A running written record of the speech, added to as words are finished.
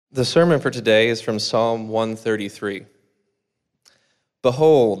The sermon for today is from Psalm 133.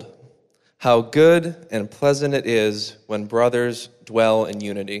 Behold, how good and pleasant it is when brothers dwell in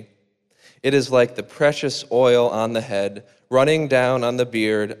unity. It is like the precious oil on the head, running down on the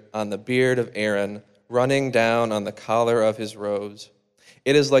beard of Aaron, running down on the collar of his robes.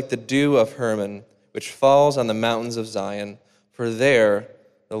 It is like the dew of Hermon, which falls on the mountains of Zion, for there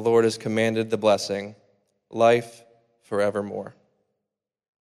the Lord has commanded the blessing, life forevermore.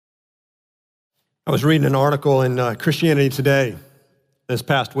 I was reading an article in Christianity Today this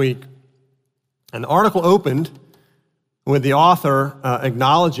past week, and the article opened with the author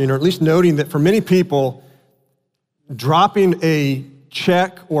acknowledging, or at least noting, that for many people, dropping a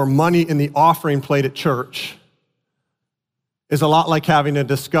check or money in the offering plate at church is a lot like having a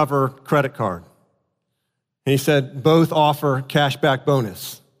Discover credit card. And he said both offer cashback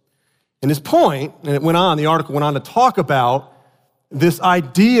bonus. And his point, and the article went on to talk about this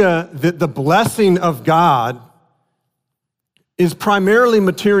idea that the blessing of God is primarily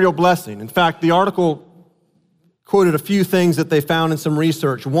material blessing. In fact, the article quoted a few things that they found in some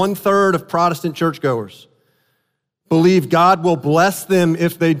research. 1/3 of Protestant churchgoers believe God will bless them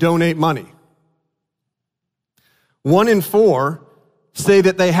if they donate money. 1 in 4 say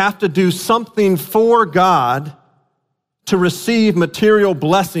that they have to do something for God to receive material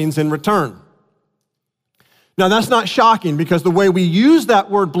blessings in return. Now, that's not shocking, because the way we use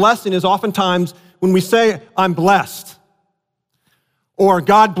that word blessing is oftentimes when we say, I'm blessed, or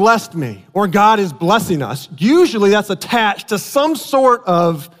God blessed me, or God is blessing us. Usually that's attached to some sort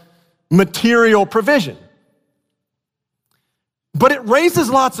of material provision. But it raises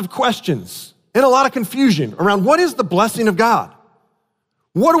lots of questions and a lot of confusion around what is the blessing of God?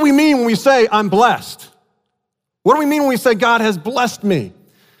 What do we mean when we say, I'm blessed? What do we mean when we say God has blessed me?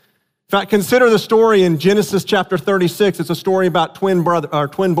 In fact, consider the story in Genesis chapter 36. It's a story about twin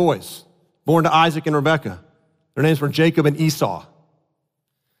boys born to Isaac and Rebekah. Their names were Jacob and Esau.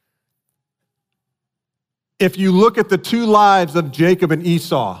 If you look at the two lives of Jacob and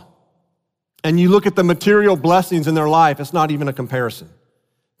Esau, and you look at the material blessings in their life, it's not even a comparison.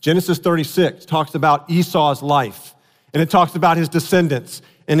 Genesis 36 talks about Esau's life, and it talks about his descendants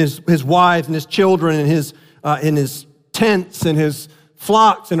and his wives and his children and his tents and his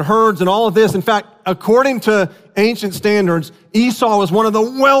flocks and herds and all of this. In fact, according to ancient standards, Esau was one of the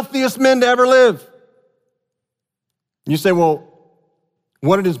wealthiest men to ever live. You say, well,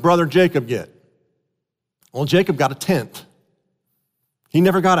 what did his brother Jacob get? Well, Jacob got a tent. He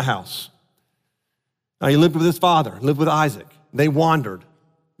never got a house. Now, he lived with his father, lived with Isaac. They wandered.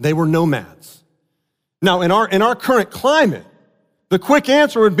 They were nomads. Now, in our current climate, the quick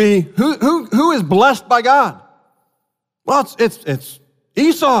answer would be, who is blessed by God? Well, it's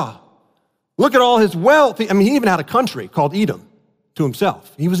Esau. Look at all his wealth. He even had a country called Edom to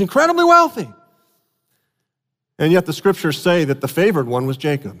himself. He was incredibly wealthy. And yet the scriptures say that the favored one was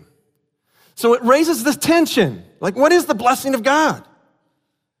Jacob. So it raises this tension. Like, what is the blessing of God?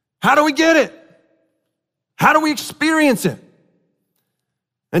 How do we get it? How do we experience it?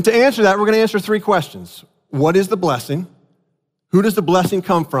 And to answer that, we're going to answer 3 questions. What is the blessing? Who does the blessing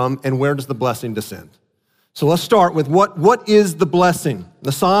come from? And where does the blessing descend? So let's start with what is the blessing?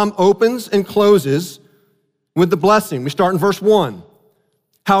 The psalm opens and closes with the blessing. We start in verse 1.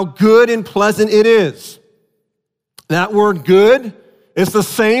 How good and pleasant it is. That word good is the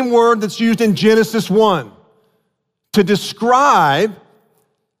same word that's used in Genesis 1 to describe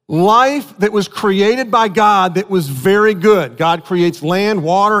life that was created by God that was very good. God creates land,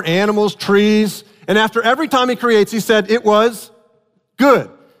 water, animals, trees, and after every time he creates, he said it was good.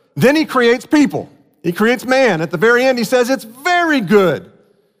 Then he creates people. He creates man. At the very end, he says, it's very good.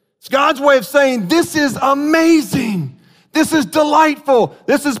 It's God's way of saying, this is amazing. This is delightful.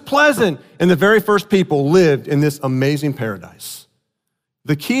 This is pleasant. And the very first people lived in this amazing paradise.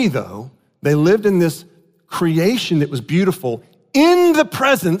 The key, though, they lived in this creation that was beautiful in the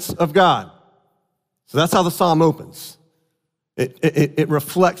presence of God. So that's how the psalm opens. It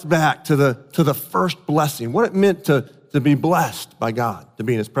reflects back to the first blessing, what it meant to be blessed by God, to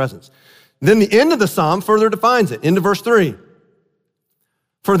be in his presence. Then the end of the psalm further defines it. Into verse 3.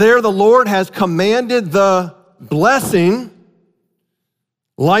 For there the Lord has commanded the blessing,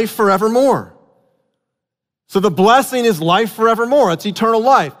 life forevermore. So the blessing is life forevermore. It's eternal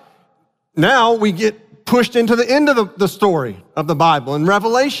life. Now we get pushed into the end of the story of the Bible in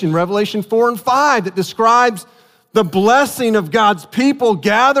Revelation 4 and 5, that describes the blessing of God's people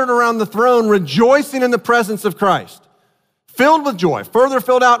gathered around the throne, rejoicing in the presence of Christ. Filled with joy, further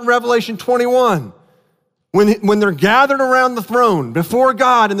filled out in Revelation 21, when they're gathered around the throne before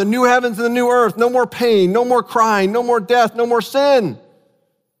God in the new heavens and the new earth, no more pain, no more crying, no more death, no more sin.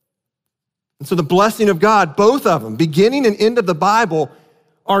 And so the blessing of God, both of them, beginning and end of the Bible,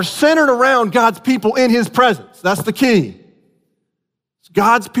 are centered around God's people in his presence. That's the key. It's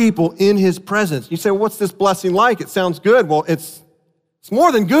God's people in his presence. You say, well, what's this blessing like? It sounds good. Well, it's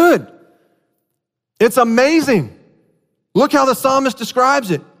more than good. It's amazing. Look how the psalmist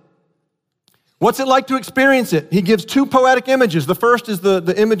describes it. What's it like to experience it? He gives two poetic images. The first is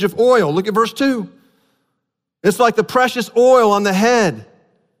the image of oil. Look at verse 2. It's like the precious oil on the head,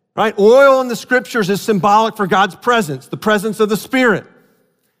 right? Oil in the scriptures is symbolic for God's presence, the presence of the Spirit.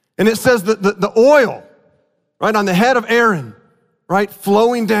 And it says that the oil, right, on the head of Aaron, right,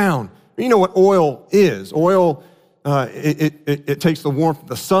 flowing down. You know what oil is. Oil, it takes the warmth of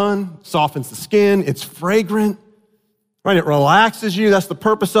the sun, softens the skin, it's fragrant, right? It relaxes you, that's the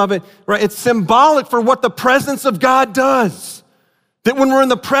purpose of it, right? It's symbolic for what the presence of God does. That when we're in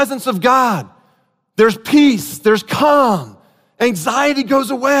the presence of God, there's peace, there's calm, anxiety goes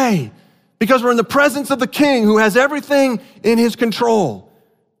away because we're in the presence of the King who has everything in his control.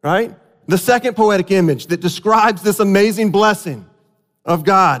 Right? The second poetic image that describes this amazing blessing of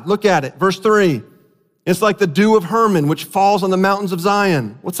God. Look at it, verse 3. It's like the dew of Hermon, which falls on the mountains of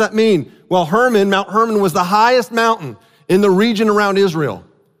Zion. What's that mean? Well, Mount Hermon was the highest mountain in the region around Israel.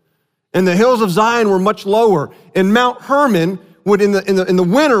 And the hills of Zion were much lower. And Mount Hermon would, in the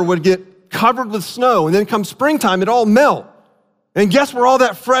winter, would get covered with snow. And then come springtime, it'd all melt. And guess where all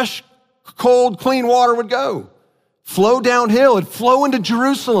that fresh, cold, clean water would go? Flow downhill, it'd flow into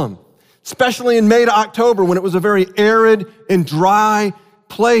Jerusalem, especially in May to October when it was a very arid and dry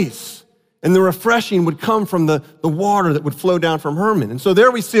place. And the refreshing would come from the water that would flow down from Hermon. And so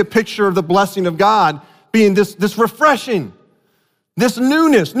there we see a picture of the blessing of God being this refreshing, this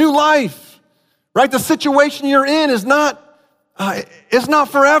newness, new life, right? The situation you're in is not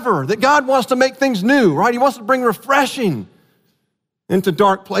forever, that God wants to make things new, right? He wants to bring refreshing into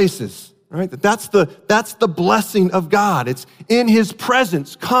dark places. Right? That's the blessing of God. It's in his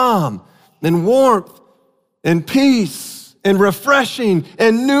presence, calm and warmth and peace and refreshing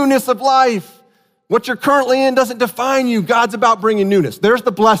and newness of life. What you're currently in doesn't define you. God's about bringing newness. There's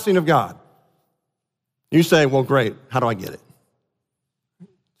the blessing of God. You say, well, great. How do I get it?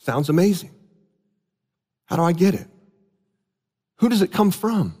 Sounds amazing. How do I get it? Who does it come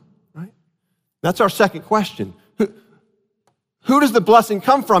from? Right? That's our second question. Who does the blessing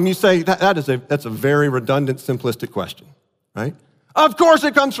come from? You say, that's a very redundant, simplistic question, right? Of course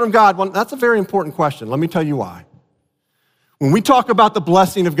it comes from God. Well, that's a very important question. Let me tell you why. When we talk about the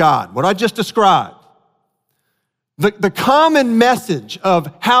blessing of God, what I just described, the common message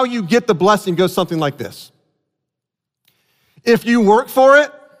of how you get the blessing goes something like this. If you work for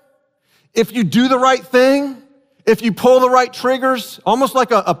it, if you do the right thing, if you pull the right triggers, almost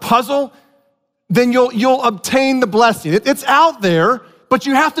like a puzzle, then you'll obtain the blessing. It's out there, but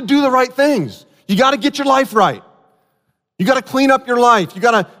you have to do the right things. You got to get your life right. You got to clean up your life. You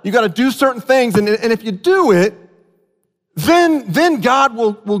got to do certain things, and if you do it, then God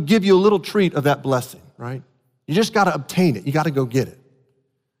will give you a little treat of that blessing, right? You just got to obtain it. You got to go get it.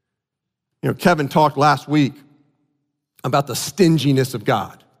 You know, Kevin talked last week about the stinginess of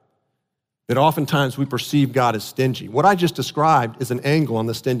God. That oftentimes we perceive God as stingy. What I just described is an angle on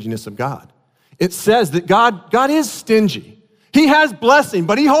the stinginess of God. It says that God is stingy. He has blessing,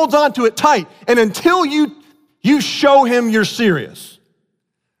 but he holds on to it tight. And until you show him you're serious,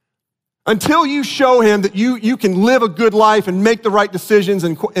 until you show him that you can live a good life and make the right decisions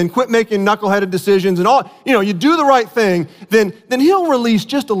and quit making knuckleheaded decisions and all, you do the right thing, then he'll release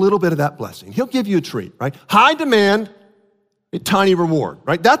just a little bit of that blessing. He'll give you a treat, right? High demand, a tiny reward,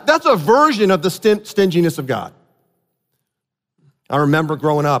 right? That's a version of the stinginess of God. I remember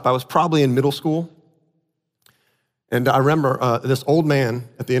growing up, I was probably in middle school, and I remember this old man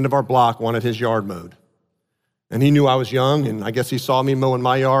at the end of our block wanted his yard mowed. And he knew I was young, and I guess he saw me mowing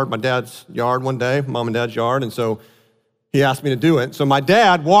my yard, my dad's yard one day, mom and dad's yard, and so he asked me to do it. So my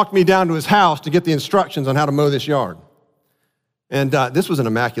dad walked me down to his house to get the instructions on how to mow this yard. And this was an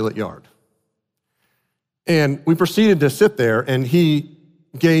immaculate yard. And we proceeded to sit there, and he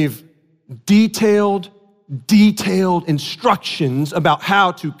gave detailed instructions about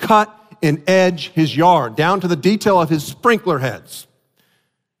how to cut and edge his yard, down to the detail of his sprinkler heads,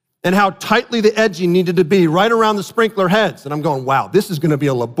 and how tightly the edging needed to be right around the sprinkler heads. And I'm going, wow, this is going to be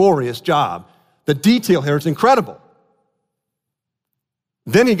a laborious job. The detail here is incredible.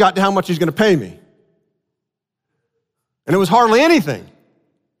 Then he got to how much he's going to pay me. And it was hardly anything.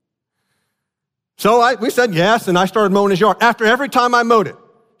 So we said yes, and I started mowing his yard. After every time I mowed it,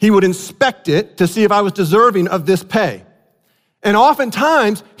 he would inspect it to see if I was deserving of this pay. And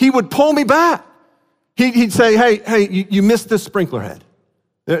oftentimes, he would pull me back. He'd say, hey, you missed this sprinkler head.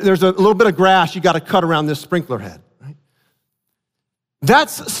 There's a little bit of grass you got to cut around this sprinkler head. Right?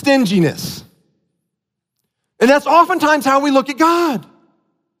 That's stinginess. And that's oftentimes how we look at God.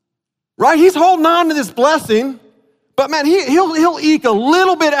 Right? He's holding on to this blessing, but man, he'll eke a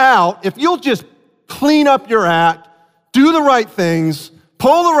little bit out if you'll just clean up your act, do the right things,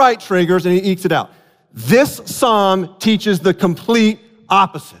 pull the right triggers, and he ekes it out. This psalm teaches the complete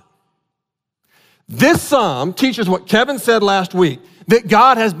opposite. This psalm teaches what Kevin said last week, that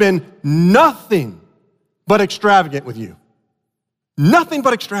God has been nothing but extravagant with you. Nothing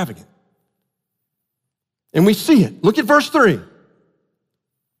but extravagant. And we see it. Look at verse 3. It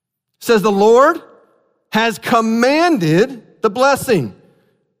says, the Lord has commanded the blessing.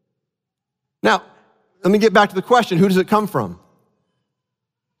 Now, let me get back to the question, who does it come from?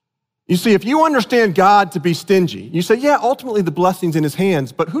 You see, if you understand God to be stingy, you say, yeah, ultimately the blessing's in his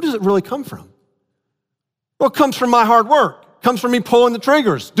hands, but who does it really come from? Well, it comes from my hard work. It comes from me pulling the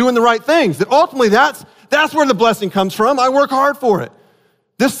triggers, doing the right things. That ultimately that's where the blessing comes from. I work hard for it.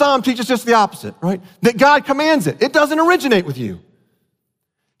 This psalm teaches just the opposite, right? That God commands it. It doesn't originate with you.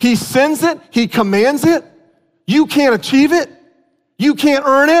 He sends it, he commands it. You can't achieve it. You can't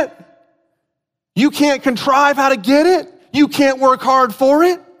earn it. You can't contrive how to get it. You can't work hard for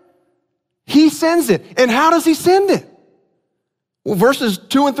it. He sends it. And how does he send it? Well, verses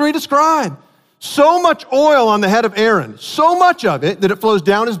 2 and 3 describe. So much oil on the head of Aaron, so much of it that it flows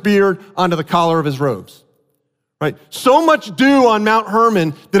down his beard onto the collar of his robes. Right? So much dew on Mount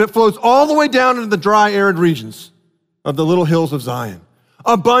Hermon that it flows all the way down into the dry, arid regions of the little hills of Zion.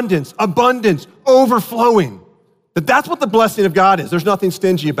 Abundance, abundance, overflowing. That's what the blessing of God is. There's nothing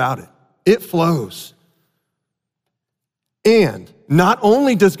stingy about it. It flows. And not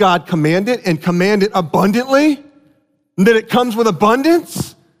only does God command it and command it abundantly, that it comes with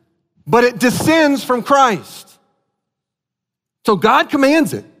abundance, but it descends from Christ. So God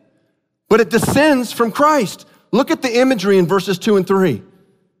commands it, but it descends from Christ. Look at the imagery in verses 2 and 3.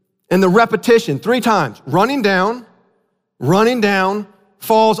 And the repetition 3 times. Running down,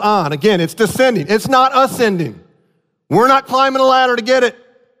 falls on. Again, it's descending. It's not ascending. We're not climbing a ladder to get it.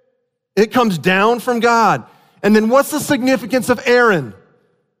 It comes down from God. And then what's the significance of Aaron?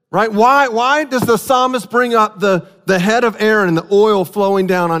 Right? Why does the psalmist bring up the head of Aaron and the oil flowing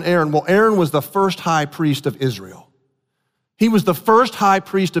down on Aaron? Well, Aaron was the first high priest of Israel. He was the first high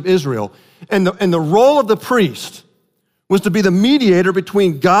priest of Israel. And the role of the priest was to be the mediator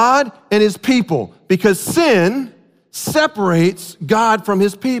between God and his people, because sin separates God from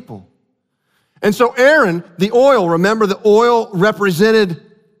his people. And so Aaron, the oil, remember the oil represented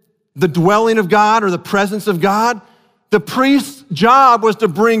the dwelling of God or the presence of God. The priest's job was to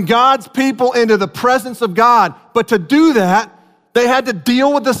bring God's people into the presence of God. But to do that, they had to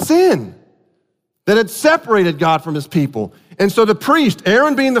deal with the sin that had separated God from his people. And so the priest,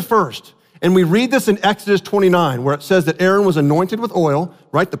 Aaron being the first, and we read this in Exodus 29, where it says that Aaron was anointed with oil,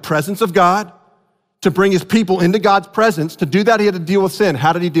 right? The presence of God, to bring his people into God's presence. To do that, he had to deal with sin.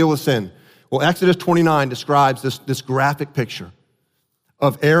 How did he deal with sin? Well, Exodus 29 describes this graphic picture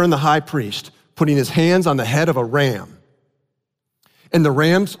of Aaron the high priest putting his hands on the head of a ram. And the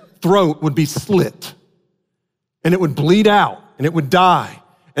ram's throat would be slit. And it would bleed out, and it would die.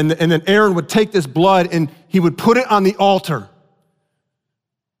 And then Aaron would take this blood and he would put it on the altar.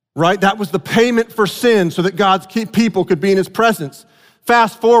 Right? That was the payment for sin so that God's people could be in his presence.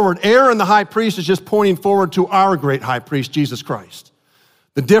 Fast forward, Aaron the high priest is just pointing forward to our great high priest, Jesus Christ.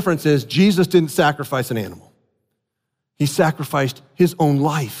 The difference is Jesus didn't sacrifice an animal. He sacrificed his own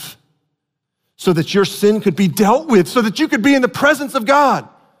life so that your sin could be dealt with, so that you could be in the presence of God.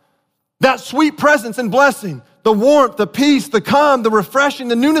 That sweet presence and blessing, the warmth, the peace, the calm, the refreshing,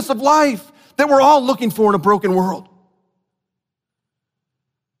 the newness of life that we're all looking for in a broken world.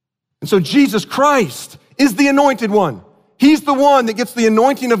 And so Jesus Christ is the anointed one. He's the one that gets the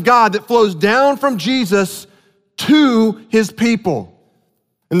anointing of God that flows down from Jesus to his people.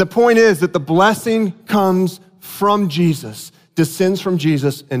 And the point is that the blessing comes from Jesus, descends from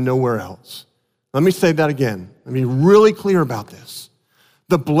Jesus and nowhere else. Let me say that again. Let me be really clear about this.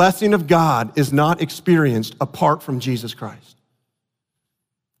 The blessing of God is not experienced apart from Jesus Christ.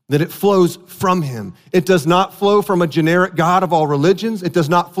 That it flows from him. It does not flow from a generic God of all religions. It does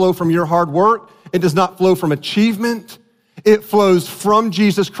not flow from your hard work. It does not flow from achievement. It flows from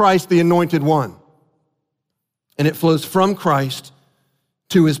Jesus Christ, the anointed one. And it flows from Christ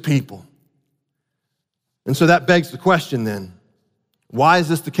to his people. And so that begs the question then, why is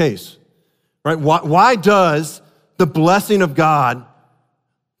this the case? Right? Why does the blessing of God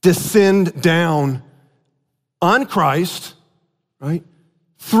descend down on Christ, right,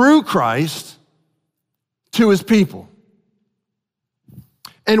 through Christ to his people?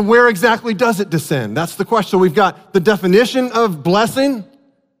 And where exactly does it descend? That's the question. So we've got the definition of blessing.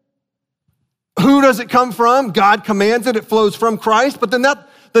 Who does it come from? God commands it. It flows from Christ. But then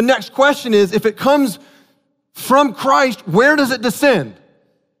the next question is, if it comes from Christ, where does it descend?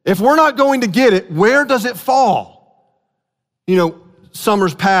 If we're not going to get it, where does it fall? You know,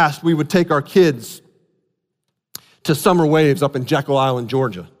 summers past, we would take our kids to Summer Waves up in Jekyll Island,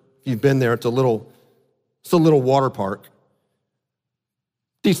 Georgia. If you've been there, it's a little water park.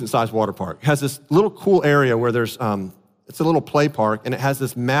 Decent-sized water park. It has this little cool area where there's, it's a little play park, and it has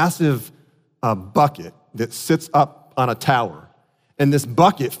this massive bucket that sits up on a tower. And this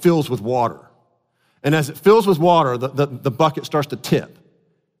bucket fills with water. And as it fills with water, the bucket starts to tip.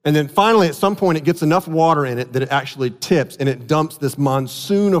 And then finally, at some point, it gets enough water in it that it actually tips, and it dumps this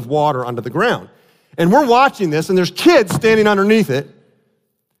monsoon of water onto the ground. And we're watching this, and there's kids standing underneath it,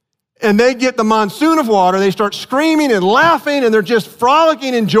 and they get the monsoon of water, they start screaming and laughing, and they're just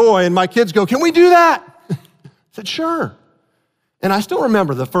frolicking in joy, and my kids go, "Can we do that?" I said, "Sure." And I still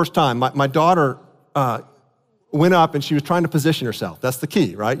remember the first time my daughter went up, and she was trying to position herself. That's the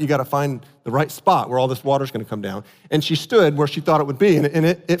key, right? You got to find the right spot where all this water's going to come down. And she stood where she thought it would be, and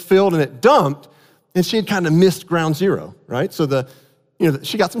it filled and it dumped, and she had kind of missed ground zero, right? So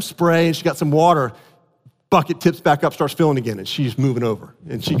she got some spray and she got some water. Bucket tips back up, starts filling again, and she's moving over.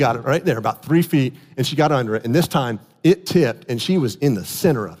 And she got it right there, about 3 feet, and she got under it. And this time, it tipped, and she was in the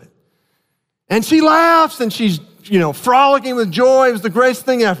center of it. And she laughs, and she's, frolicking with joy. It was the greatest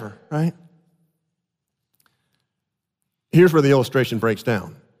thing ever, right? Here's where the illustration breaks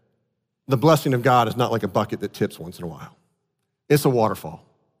down. The blessing of God is not like a bucket that tips once in a while. It's a waterfall.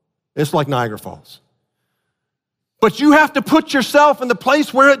 It's like Niagara Falls. But you have to put yourself in the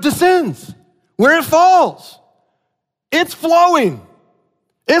place where it descends, where it falls. It's flowing.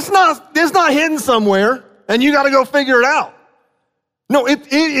 It's not hidden somewhere, and you got to go figure it out. No,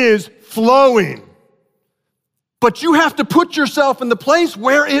 it is flowing. But you have to put yourself in the place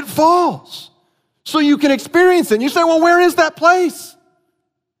where it falls so you can experience it. And you say, well, where is that place?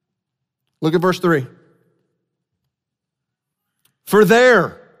 Look at verse 3. For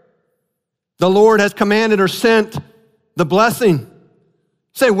there, the Lord has commanded or sent the blessing.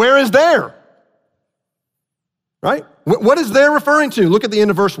 Say, where is there? Right? What is there referring to? Look at the end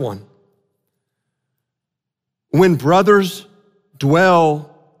of verse 1. When brothers dwell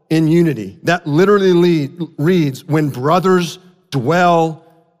in unity. That literally reads, when brothers dwell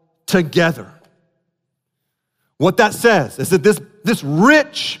together. What that says is that this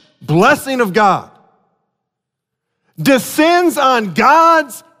rich blessing of God descends on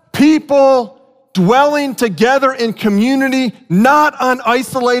God's people dwelling together in community, not on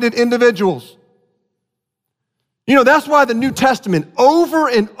isolated individuals. That's why the New Testament over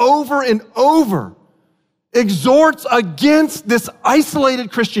and over and over exhorts against this isolated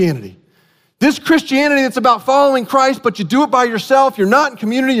Christianity. This Christianity that's about following Christ, but you do it by yourself, you're not in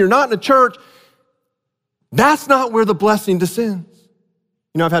community, you're not in a church. That's not where the blessing descends.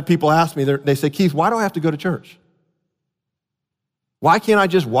 I've had people ask me, they say, Keith, why do I have to go to church? Why can't I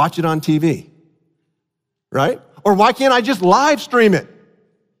just watch it on TV? Right? Or why can't I just live stream it?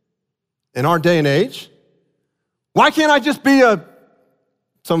 In our day and age, why can't I just be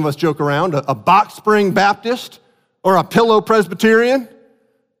some of us joke around, a box spring Baptist or a pillow Presbyterian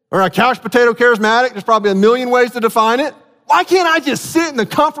or a couch potato charismatic? There's probably a million ways to define it. Why can't I just sit in the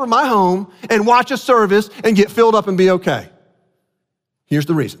comfort of my home and watch a service and get filled up and be okay? Here's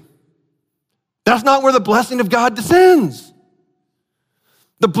the reason. That's not where the blessing of God descends.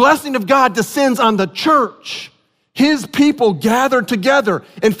 The blessing of God descends on the church, his people gathered together.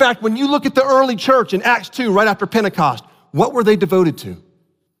 In fact, when you look at the early church in Acts 2, right after Pentecost, what were they devoted to?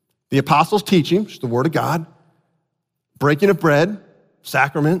 The apostles' teaching, which is the word of God, breaking of bread,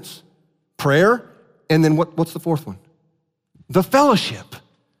 sacraments, prayer, and then what's the fourth one? The fellowship.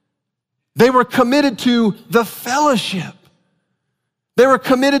 They were committed to the fellowship. They were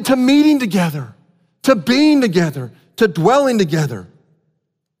committed to meeting together, to being together, to dwelling together.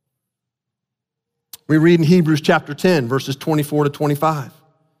 We read in Hebrews chapter 10, verses 24 to 25. It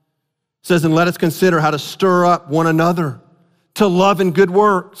says, and let us consider how to stir up one another to love and good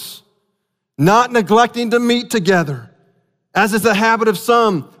works, not neglecting to meet together, as is the habit of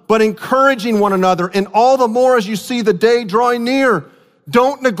some, but encouraging one another, and all the more as you see the day drawing near.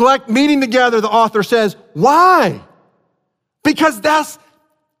 Don't neglect meeting together, the author says. Why? Because that's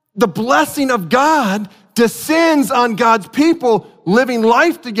the blessing of God descends on God's people, living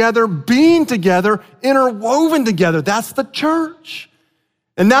life together, being together, interwoven together. That's the church.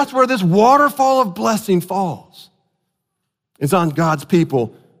 And that's where this waterfall of blessing falls. It's on God's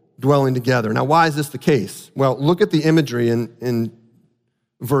people dwelling together. Now, why is this the case? Well, look at the imagery in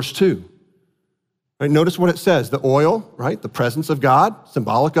verse 2. Right, notice what it says. The oil, right, the presence of God,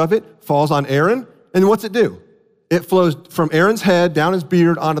 symbolic of it, falls on Aaron. And what's it do? It flows from Aaron's head, down his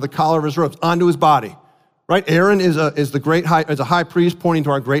beard, onto the collar of his robes, onto his body. Right? Aaron is a high priest pointing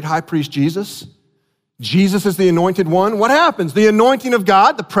to our great high priest, Jesus. Jesus is the anointed one. What happens? The anointing of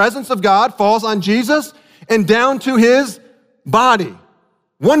God, the presence of God falls on Jesus and down to his body.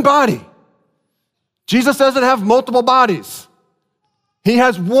 One body. Jesus doesn't have multiple bodies. He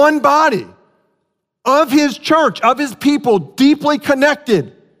has one body of his church, of his people, deeply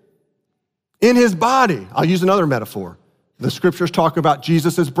connected in his body. I'll use another metaphor. The scriptures talk about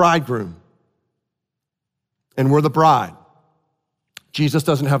Jesus as bridegroom, and we're the bride. Jesus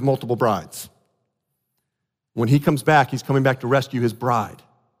doesn't have multiple brides. When he comes back, he's coming back to rescue his bride,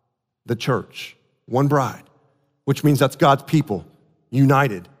 the church. One bride, which means that's God's people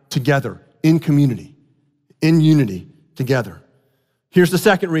united together in community, in unity together. Here's the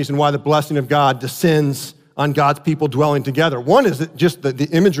second reason why the blessing of God descends on God's people dwelling together. One is just the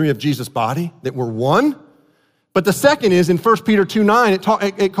imagery of Jesus' body, that we're one. But the second is in 1 Peter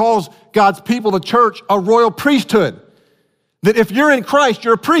 2:9, it calls God's people, the church, a royal priesthood. That if you're in Christ,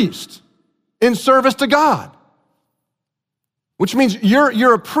 you're a priest in service to God. Which means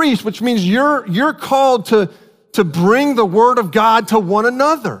you're a priest, which means you're called to bring the word of God to one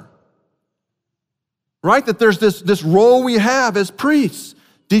another. Right? That there's this role we have as priests.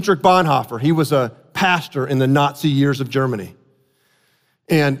 Dietrich Bonhoeffer, he was a pastor in the Nazi years of Germany.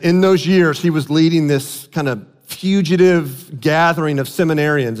 And in those years, he was leading this kind of fugitive gathering of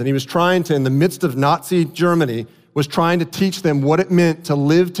seminarians. And he was trying to, in the midst of Nazi Germany, was trying to teach them what it meant to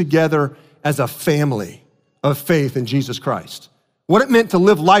live together as a family of faith in Jesus Christ. What it meant to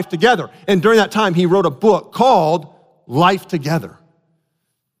live life together. And during that time, he wrote a book called Life Together.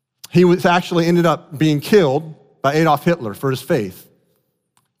 He was actually ended up being killed by Adolf Hitler for his faith.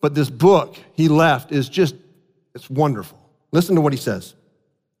 But this book he left is just, it's wonderful. Listen to what he says.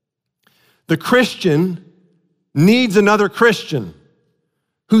 The Christian needs another Christian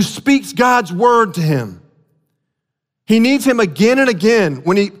who speaks God's word to him. He needs him again and again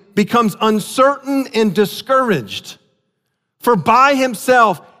when he becomes uncertain and discouraged. For by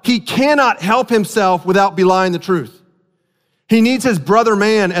himself, he cannot help himself without belying the truth. He needs his brother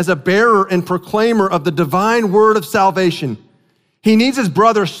man as a bearer and proclaimer of the divine word of salvation. He needs his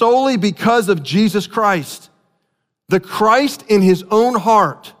brother solely because of Jesus Christ. The Christ in his own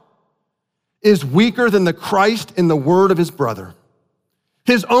heart is weaker than the Christ in the word of his brother.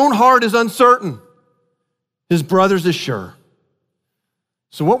 His own heart is uncertain. His brother's is sure.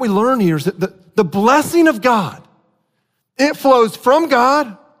 So what we learn here is that the blessing of God, it flows from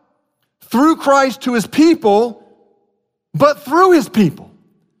God through Christ to his people, but through his people.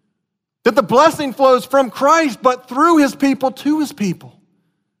 That the blessing flows from Christ, but through his people to his people.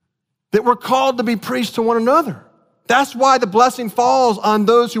 That we're called to be priests to one another. That's why the blessing falls on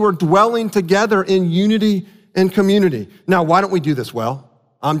those who are dwelling together in unity and community. Now, why don't we do this well?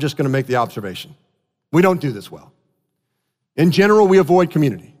 I'm just going to make the observation. We don't do this well. In general, we avoid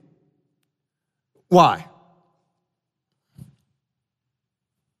community. Why?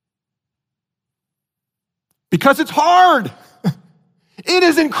 Because it's hard. It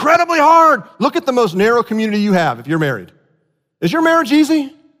is incredibly hard. Look at the most narrow community you have if you're married. Is your marriage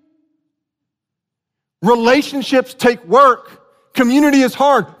easy? Relationships take work. Community is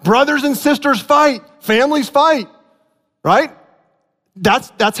hard. Brothers and sisters fight. Families fight. Right?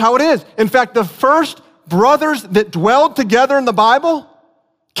 That's how it is. In fact, the first brothers that dwelled together in the Bible,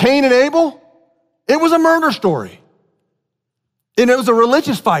 Cain and Abel, it was a murder story. And it was a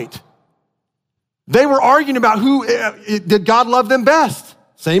religious fight. They were arguing about who did God love them best.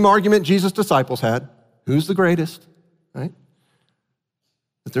 Same argument Jesus' disciples had. Who's the greatest, right?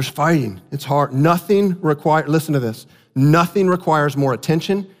 But there's fighting. It's hard. Listen to this. Nothing requires more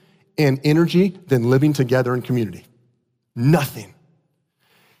attention and energy than living together in community. Nothing.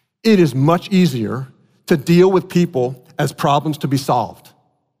 It is much easier to deal with people as problems to be solved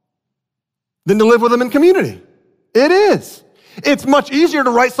than to live with them in community. It is. It's much easier to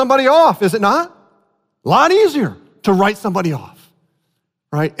write somebody off, is it not? A lot easier to write somebody off,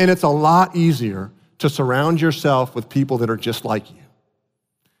 right? And it's a lot easier to surround yourself with people that are just like you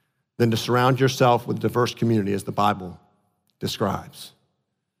than to surround yourself with a diverse community as the Bible describes.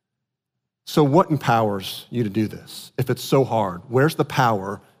 So what empowers you to do this? If it's so hard, where's the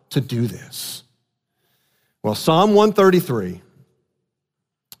power to do this? Well, Psalm 133,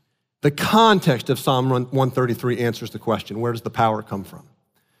 the context of Psalm 133 answers the question, where does the power come from?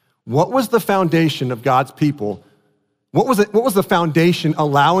 What was the foundation of God's people? What was the foundation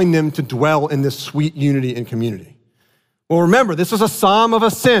allowing them to dwell in this sweet unity and community? Well, remember, this is a psalm of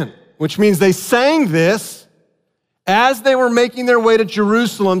ascent, which means they sang this as they were making their way to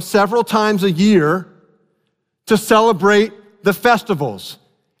Jerusalem several times a year to celebrate the festivals.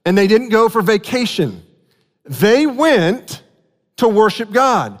 And they didn't go for vacation. They went to worship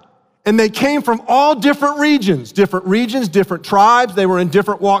God. And they came from all different regions, different tribes. They were in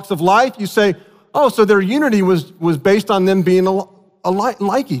different walks of life. You say, oh, so their unity was based on them being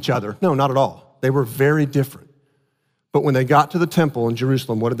like each other. No, not at all. They were very different. But when they got to the temple in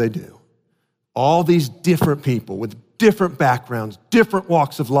Jerusalem, what did they do? All these different people with different backgrounds, different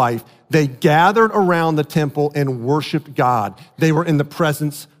walks of life, they gathered around the temple and worshiped God. They were in the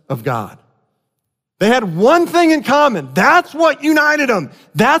presence of God. They had one thing in common. That's what united them.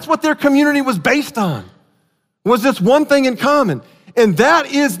 That's what their community was based on, was this one thing in common. And that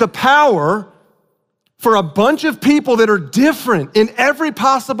is the power for a bunch of people that are different in every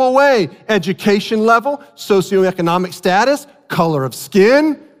possible way: education level, socioeconomic status, color of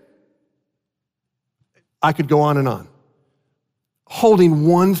skin. I could go on and on. Holding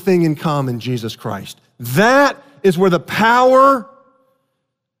one thing in common, Jesus Christ. That is where the power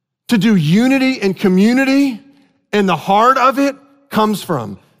to do unity and community and the heart of it comes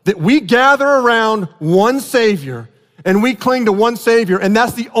from. That we gather around one Savior and we cling to one Savior, and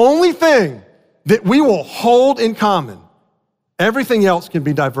that's the only thing that we will hold in common. Everything else can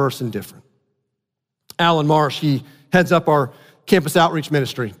be diverse and different. Alan Marsh, he heads up our campus outreach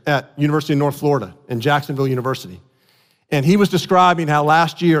ministry at University of North Florida and Jacksonville University. And he was describing how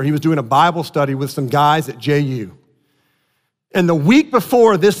last year he was doing a Bible study with some guys at JU. And the week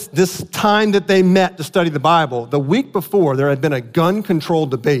before this time that they met to study the Bible, the week before, there had been a gun control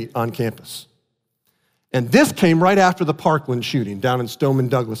debate on campus. And this came right after the Parkland shooting down in Stoneman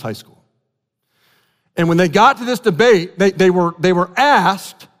Douglas High School. And when they got to this debate, they were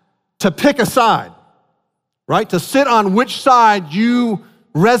asked to pick a side, right? To sit on which side you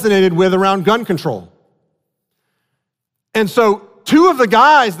resonated with around gun control. And so two of the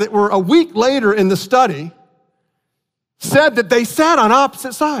guys that were a week later in the study said that they sat on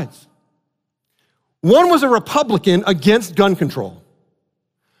opposite sides. One was a Republican against gun control.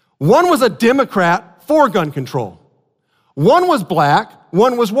 One was a Democrat for gun control. One was black,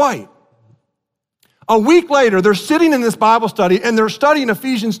 one was white. A week later, they're sitting in this Bible study and they're studying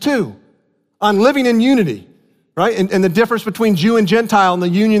Ephesians 2 on living in unity, right? And the difference between Jew and Gentile and the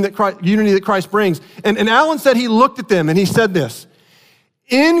unity that Christ brings. And Alan said he looked at them and he said this: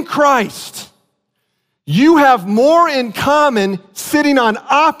 in Christ, you have more in common sitting on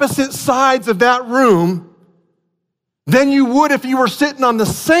opposite sides of that room than you would if you were sitting on the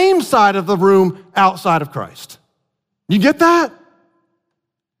same side of the room outside of Christ. You get that?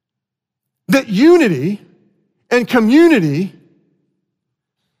 That unity and community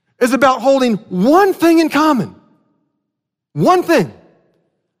is about holding one thing in common. One thing.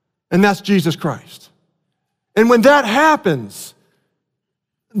 And that's Jesus Christ. And when that happens,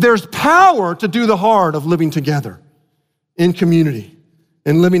 there's power to do the hard of living together in community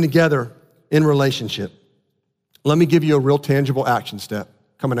and living together in relationship. Let me give you a real tangible action step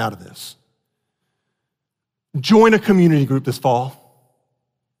coming out of this. Join a community group this fall.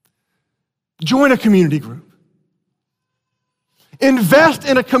 Join a community group. Invest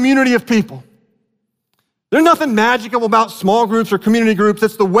in a community of people. There's nothing magical about small groups or community groups.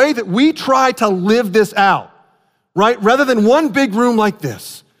 It's the way that we try to live this out, right? Rather than one big room like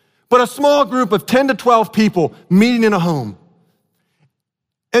this, but a small group of 10 to 12 people meeting in a home.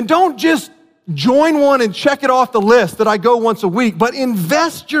 And don't just join one and check it off the list that I go once a week, but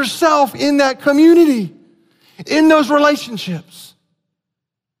invest yourself in that community, in those relationships.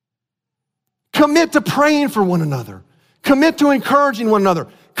 Commit to praying for one another. Commit to encouraging one another.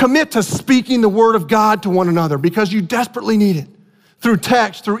 Commit to speaking the word of God to one another because you desperately need it. Through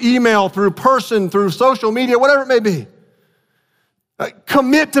text, through email, through person, through social media, whatever it may be.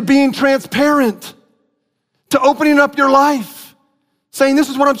 Commit to being transparent, to opening up your life, saying this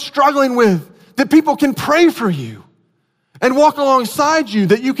is what I'm struggling with, that people can pray for you and walk alongside you,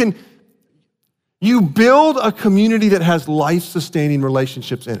 that you build a community that has life-sustaining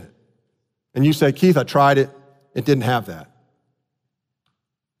relationships in it. And you say, Keith, I tried it. It didn't have that.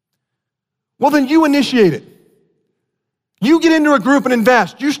 Well, then you initiate it. You get into a group and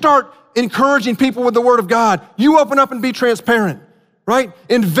invest. You start encouraging people with the word of God. You open up and be transparent, right?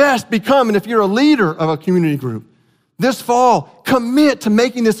 Invest, become, and if you're a leader of a community group, this fall, commit to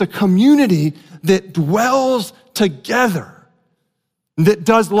making this a community that dwells together, that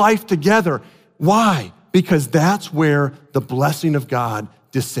does life together. Why? Because that's where the blessing of God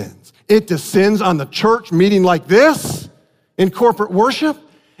descends. It descends on the church meeting like this in corporate worship,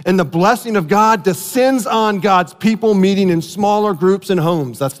 And the blessing of God descends on God's people meeting in smaller groups and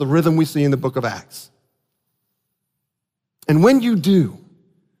homes. That's the rhythm we see in the book of Acts. And when you do,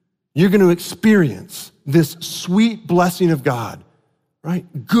 you're going to experience this sweet blessing of God, right?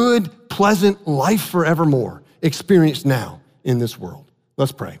 Good, pleasant life forevermore, experienced now in this world.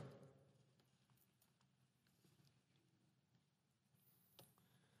 Let's pray.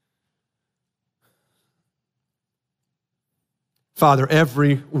 Father,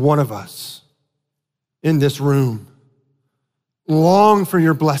 every one of us in this room long for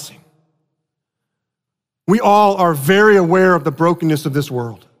your blessing. We all are very aware of the brokenness of this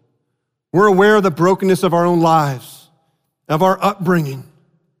world. We're aware of the brokenness of our own lives, of our upbringing,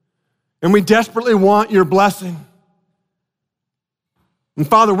 and we desperately want your blessing. And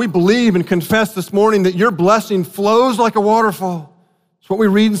Father, we believe and confess this morning that your blessing flows like a waterfall. It's what we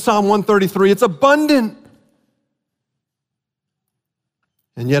read in Psalm 133. It's abundant.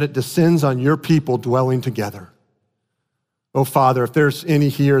 And yet it descends on your people dwelling together. Oh, Father, if there's any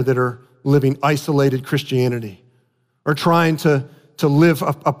here that are living isolated Christianity or trying to live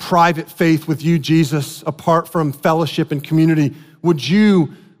a private faith with you, Jesus, apart from fellowship and community, would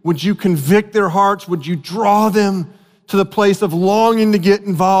you convict their hearts? Would you draw them to the place of longing to get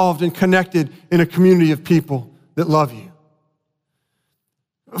involved and connected in a community of people that love you?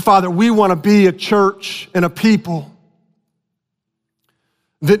 Father, we want to be a church and a people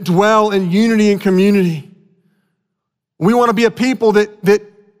that dwell in unity and community. We want to be a people that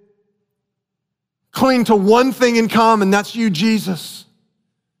cling to one thing in common, that's you, Jesus,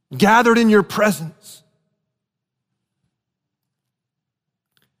 gathered in your presence.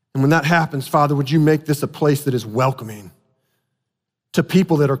 And when that happens, Father, would you make this a place that is welcoming to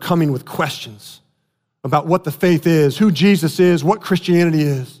people that are coming with questions about what the faith is, who Jesus is, what Christianity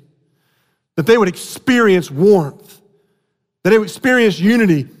is, that they would experience warmth, that they would experience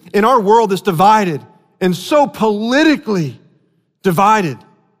unity in our world that's divided and so politically divided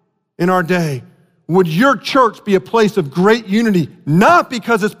in our day. Would your church be a place of great unity, not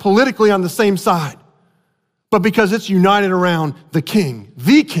because it's politically on the same side, but because it's united around the King,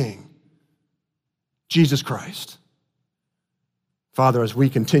 Jesus Christ. Father, as we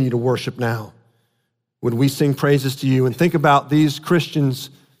continue to worship now, would we sing praises to you and think about these Christians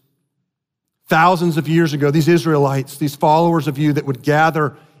thousands of years ago, these Israelites, these followers of you that would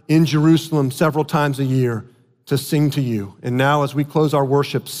gather in Jerusalem several times a year to sing to you. And now as we close our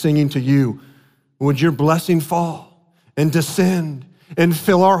worship singing to you, would your blessing fall and descend and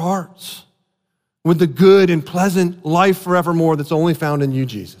fill our hearts with the good and pleasant life forevermore that's only found in you,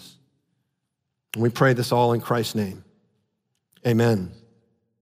 Jesus. And we pray this all in Christ's name. Amen.